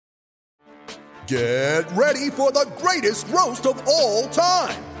Get ready for the greatest roast of all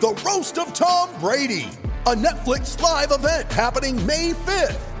time, the Roast of Tom Brady, a Netflix live event happening May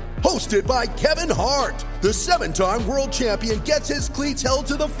 5th. Hosted by Kevin Hart, the 7-time world champion gets his cleats held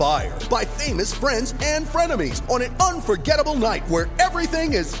to the fire by famous friends and frenemies on an unforgettable night where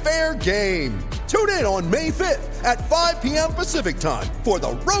everything is fair game. Tune in on May 5th at 5 p.m. Pacific time for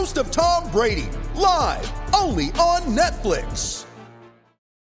the Roast of Tom Brady, live only on Netflix.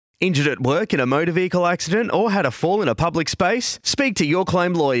 Injured at work in a motor vehicle accident or had a fall in a public space? Speak to Your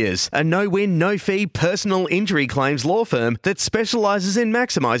Claim Lawyers, a no-win, no-fee personal injury claims law firm that specialises in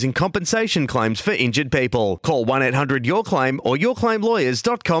maximising compensation claims for injured people. Call 1-800-YOUR-CLAIM or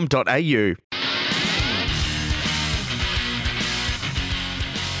yourclaimlawyers.com.au.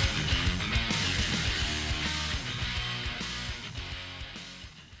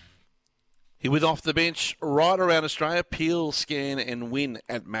 Here with Off the Bench right around Australia, peel, scan and win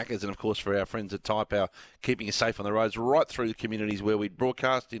at Macca's. And, of course, for our friends at Tyre Power, keeping us safe on the roads right through the communities where we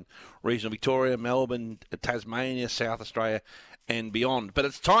broadcast in regional Victoria, Melbourne, Tasmania, South Australia and beyond. But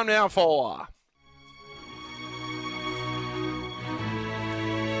it's time now for...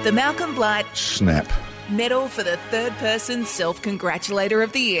 the Malcolm Blight Snap Medal for the third person self-congratulator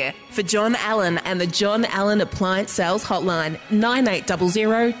of the year for John Allen and the John Allen Appliance Sales Hotline,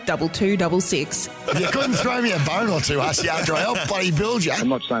 9800 2266. You couldn't throw me a bone or two, Hussey, after I helped bloody build you. I'm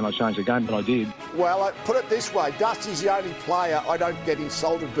not saying I changed the game, but I did. Well, I put it this way, Dusty's the only player I don't get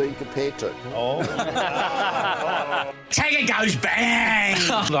insulted being compared to. Oh. Tagger goes bang!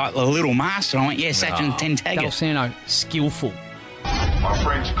 Like a little master, I went, yes, Sachin 10 Tagger. Galsano, skillful. My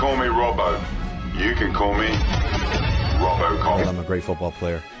friends call me Robbo. You can call me Robocop. I'm a great football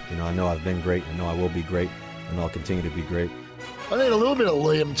player. I know I've been great. I know I will be great. And I'll continue to be great. I need a little bit of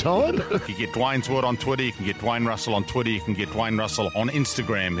Liam time. You can get Dwayne's Word on Twitter. You can get Dwayne Russell on Twitter. You can get Dwayne Russell on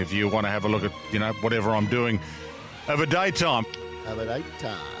Instagram if you want to have a look at, whatever I'm doing of a daytime. Of a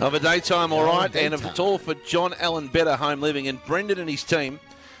daytime. Of a daytime, all right. And if it's all for John Allen Better Home Living. And Brendan and his team,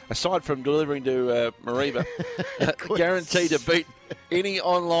 aside from delivering to Mariva, guaranteed to beat any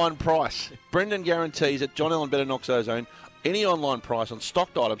online price. Brendan guarantees at John Allen Better Knox Ozone any online price on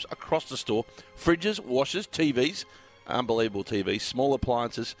stocked items across the store. Fridges, washers, TVs, unbelievable TVs, small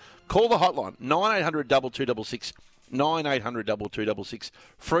appliances. Call the hotline, 9800 2266, 9800 2266.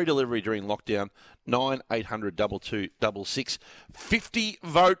 Free delivery during lockdown, 9800 2266. 50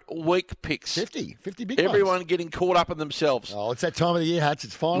 vote week picks. 50 big Everyone ones. Getting caught up in themselves. Oh, it's that time of the year, Hats.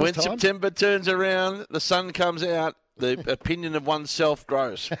 It's finals When time. September turns around, the sun comes out, the opinion of oneself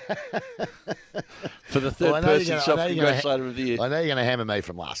grows. For the third person self-congratulator of the year. I know you're going to hammer me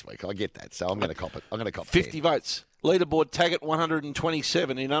from last week. I get that, so I'm going to cop it. I'm going to cop 50 votes. Leaderboard Taggart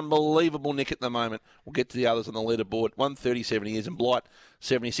 127 in unbelievable nick at the moment. We'll get to the others on the leaderboard. 137 he is, and Blight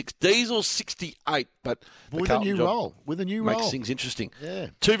 76. Diesel 68, but with a new role. Makes things interesting. Yeah.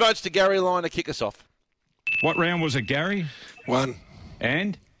 2 votes to Gary Lyon to kick us off. What round was it, Gary? 1.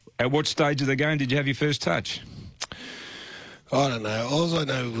 And at what stage of the game did you have your first touch? I don't know. All I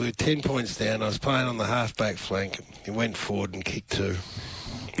know, we were 10 points down. I was playing on the half-back flank. He went forward and kicked 2.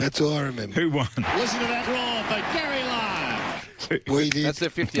 That's all I remember. Who won? Listen to that roar for Gary Lyon. We did. That's their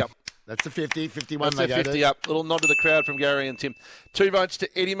 50 up. That's the 50, 51. That's their 50 up. Little nod to the crowd from Gary and Tim. 2 votes to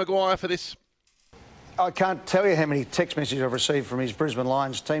Eddie Maguire for this. I can't tell you how many text messages I've received from his Brisbane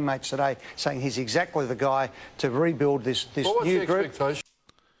Lions teammates today saying he's exactly the guy to rebuild this new group.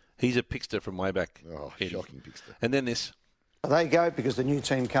 He's a pickster from way back. Oh, Eddie. shocking pickster. And then this. They go because the new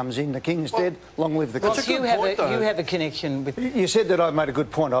team comes in. The King's dead. Long live the King. Ross, you have a connection with... You said that I made a good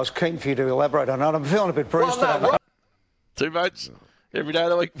point. I was keen for you to elaborate on it. I'm feeling a bit bruised today. 2 votes every day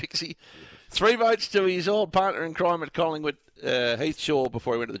of the week, Pixie. 3 votes to his old partner in crime at Collingwood, Heath Shaw,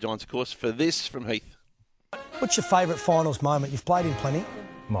 before he went to the Giants, of course. For this from Heath. What's your favourite finals moment? You've played in plenty.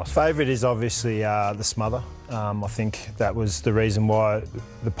 My favourite is obviously the smother. I think that was the reason why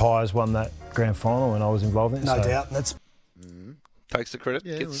the Pies won that grand final and I was involved in it. No doubt. That's... Takes the credit,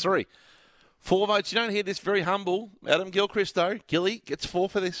 gets 3. 4 votes. You don't hear this, very humble. Adam Gilchrist, though. Gilly gets 4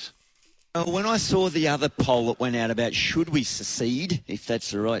 for this. When I saw the other poll that went out about should we secede, if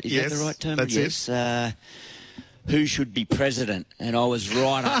that's the right... Is that the right term? That's it. Who should be president? And I was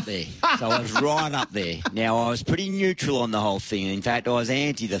right up there. So I was right up there. Now, I was pretty neutral on the whole thing. In fact, I was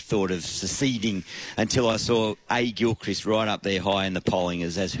anti the thought of seceding until I saw A. Gilchrist right up there high in the polling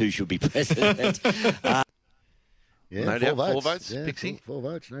as who should be president. Yeah, no doubt. 4 votes, yeah, Pixie. 4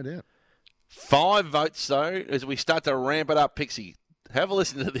 votes, no doubt. 5 votes, though, as we start to ramp it up, Pixie. Have a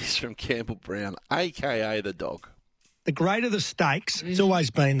listen to this from Campbell Brown, a.k.a. the dog. The greater the stakes, it's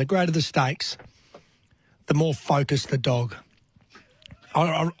always been, the greater the stakes, the more focused the dog.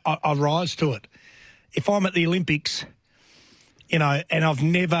 I rise to it. if I'm at the Olympics, you know, and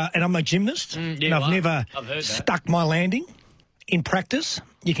I'm a gymnast, and I've never stuck my landing in practice,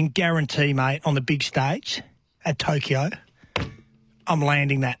 you can guarantee, mate, on the big stage at Tokyo, I'm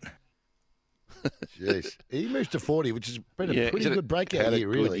landing that. Jeez. He moves to 40, which has been a pretty good breakout year,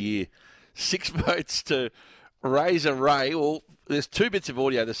 really. Good year. 6 votes to Razor Ray. Well, there's 2 bits of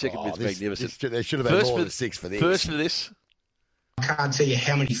audio. The second bit's magnificent. There should have been more than 6 for this. First for this. I can't tell you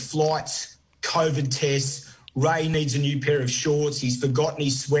how many flights, COVID tests. Ray needs a new pair of shorts. He's forgotten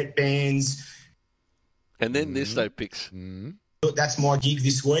his sweatbands. And then this, though, picks. Look, that's my gig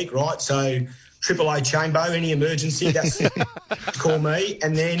this week, right? So, Triple A Chambo, any emergency, that's call me.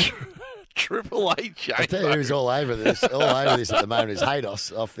 And then... Triple A Chambo. I tell you who's all over this at the moment is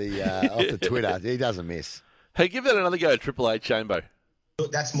Haydos off the Twitter. He doesn't miss. Hey, give that another go, Triple A Chambo.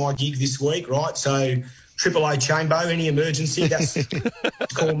 Look, that's my gig this week, right? So, Triple A Chambo, any emergency, that's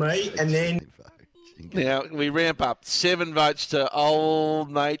call me. And then... Now, we ramp up 7 votes to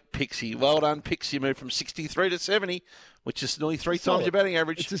old mate Pixie. Well done, Pixie. Moved from 63 to 70, which is nearly 3 times your batting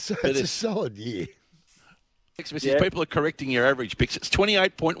average. It's a solid year. Next message, people are correcting your average, Pix. It's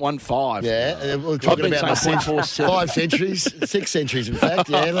 28.15. Yeah, we're talking about my 5 centuries, 6 centuries, in fact.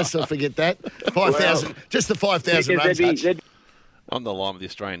 Yeah, let's not forget that. 5,000, just the 5,000 runs. On the line with the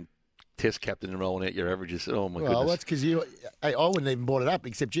Australian Test captain and rolling out your averages. Oh, my goodness. Well, that's because I wouldn't even brought it up,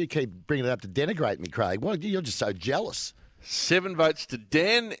 except you keep bringing it up to denigrate me, Craig. Well, you're just so jealous. 7 votes to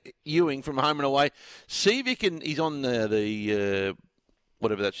Dan Ewing from Home and Away. See if he can... He's on the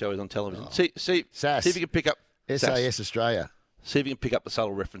whatever that show is on television. See if he can pick up... SAS Australia. See if he can pick up the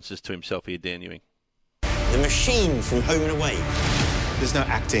subtle references to himself here, Dan Ewing. The machine from Home and Away. There's no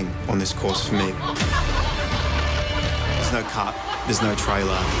acting on this course for me. There's no cut. There's no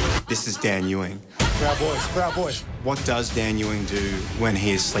trailer. This is Dan Ewing. For our boys. What does Dan Ewing do when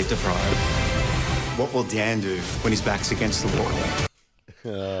he is sleep deprived? What will Dan do when his back's against the wall?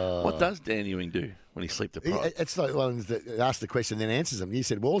 What does Dan Ewing do when he's sleep deprived? It's like ones that ask the question and then answers them. You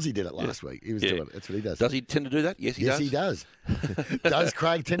said Wallsy did it last week. He was doing it. That's what he does. Does he tend to do that? Yes, he does. Yes, he does. Does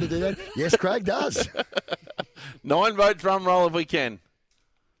Craig tend to do that? Yes, Craig does. 9 vote drum roll if we can.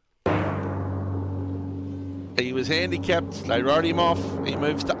 He was handicapped. They wrote him off. He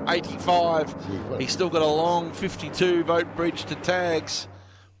moves to 85. He's still got a long 52 vote bridge to Tags,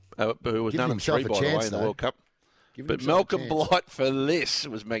 who was none of 3, by the way, in the World Cup. But Malcolm Blight for this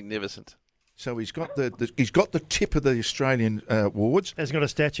was magnificent. So he's got the tip of the Australian awards. Hasn't got a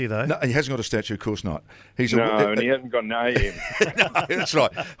statue, though. No, he hasn't got a statue, of course not. And he hasn't got an AM. No, that's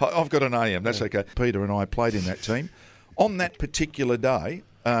right. I've got an AM. That's okay. Peter and I played in that team. On that particular day,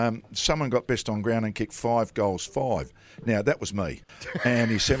 someone got best on ground and kicked 5 goals, 5. Now, that was me.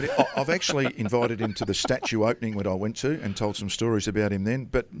 And he's 70. I've actually invited him to the statue opening that I went to and told some stories about him then.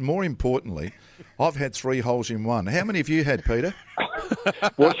 But more importantly, I've had 3 holes in 1. How many have you had, Peter?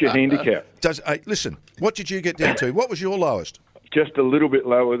 What's your handicap? Listen, what did you get down to? What was your lowest? Just a little bit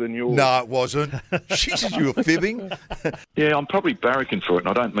lower than yours. No, it wasn't. Jesus, you were fibbing. Yeah, I'm probably barracking for it, and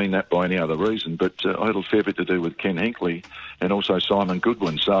I don't mean that by any other reason, but I had a fair bit to do with Ken Hinkley and also Simon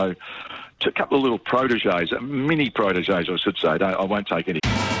Goodwin. So it's a couple of little proteges, mini proteges, I should say. I won't take any.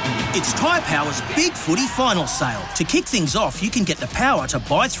 It's Tyre Power's Big Footy Final Sale. To kick things off, you can get the power to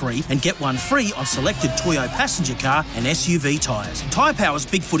buy 3 and get 1 free on selected Toyo passenger car and SUV tyres. Tyre Power's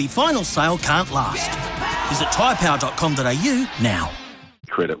Big Footy Final Sale can't last. Visit tyrepower.com.au now.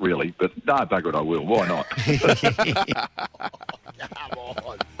 Credit, really, but no, bugger it, I will. Why not? Come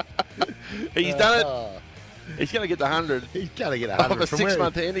on. He's done it. He's going to get the 100. He's going to get 100. A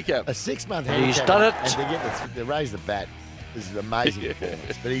 6-month handicap. A 6-month handicap. He's done it. And to raise the bat. This is an amazing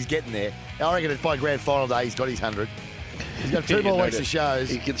performance. But he's getting there. I reckon it's by grand final day he's got his 100. He's got 2 more weeks of shows.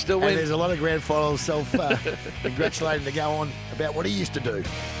 He can still win. And there's a lot of grand finals self-congratulating to go on about what he used to do.